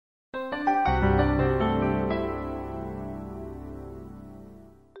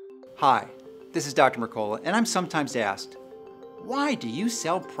Hi, this is Dr. Mercola, and I'm sometimes asked, why do you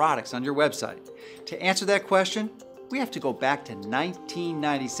sell products on your website? To answer that question, we have to go back to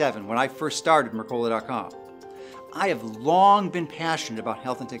 1997 when I first started Mercola.com. I have long been passionate about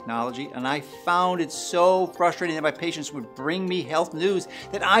health and technology, and I found it so frustrating that my patients would bring me health news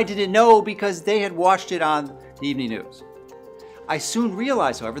that I didn't know because they had watched it on the evening news. I soon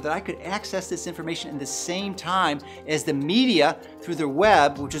realized, however, that I could access this information in the same time as the media through their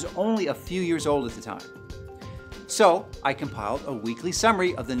web, which was only a few years old at the time. So I compiled a weekly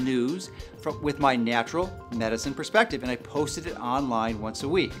summary of the news with my natural medicine perspective, and I posted it online once a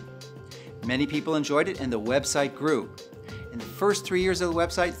week. Many people enjoyed it, and the website grew. In the first 3 years of the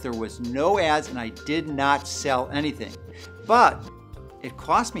website, there was no ads, and I did not sell anything. But it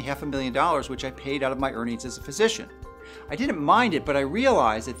cost me $500,000, which I paid out of my earnings as a physician. I didn't mind it, but I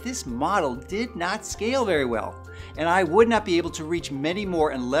realized that this model did not scale very well, and I would not be able to reach many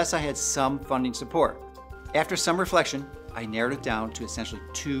more unless I had some funding support. After some reflection, I narrowed it down to essentially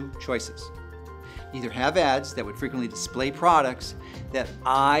two choices. Either have ads that would frequently display products that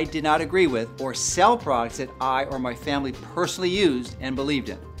I did not agree with, or sell products that I or my family personally used and believed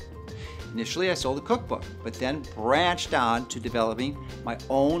in. Initially, I sold a cookbook, but then branched on to developing my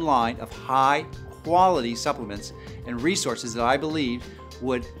own line of high-quality supplements and resources that I believed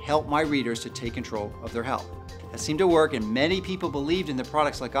would help my readers to take control of their health. That seemed to work, and many people believed in the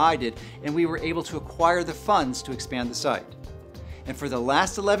products like I did, and we were able to acquire the funds to expand the site. And for the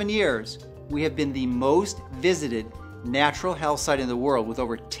last 11 years, we have been the most visited natural health site in the world with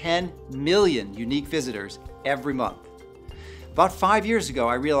over 10 million unique visitors every month. About 5 years ago,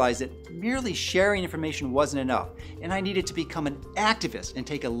 I realized that merely sharing information wasn't enough, and I needed to become an activist and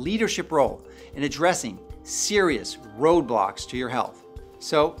take a leadership role in addressing serious roadblocks to your health.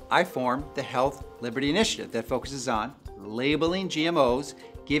 So I formed the Health Liberty Initiative that focuses on labeling GMOs,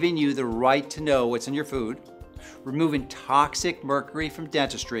 giving you the right to know what's in your food, removing toxic mercury from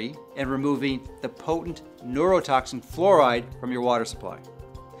dentistry, and removing the potent neurotoxin fluoride from your water supply,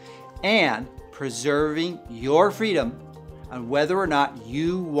 and preserving your freedom on whether or not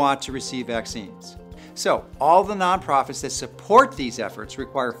you want to receive vaccines. So all the nonprofits that support these efforts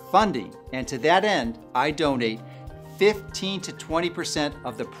require funding, and to that end, I donate 15 to 20%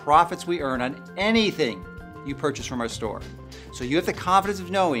 of the profits we earn on anything you purchase from our store. So you have the confidence of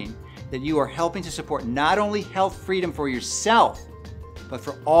knowing that you are helping to support not only health freedom for yourself, but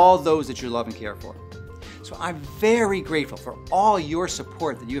for all those that you love and care for. So I'm very grateful for all your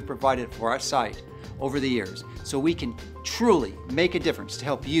support that you have provided for our site over the years, so we can truly make a difference to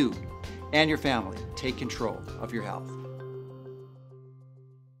help you and your family take control of your health.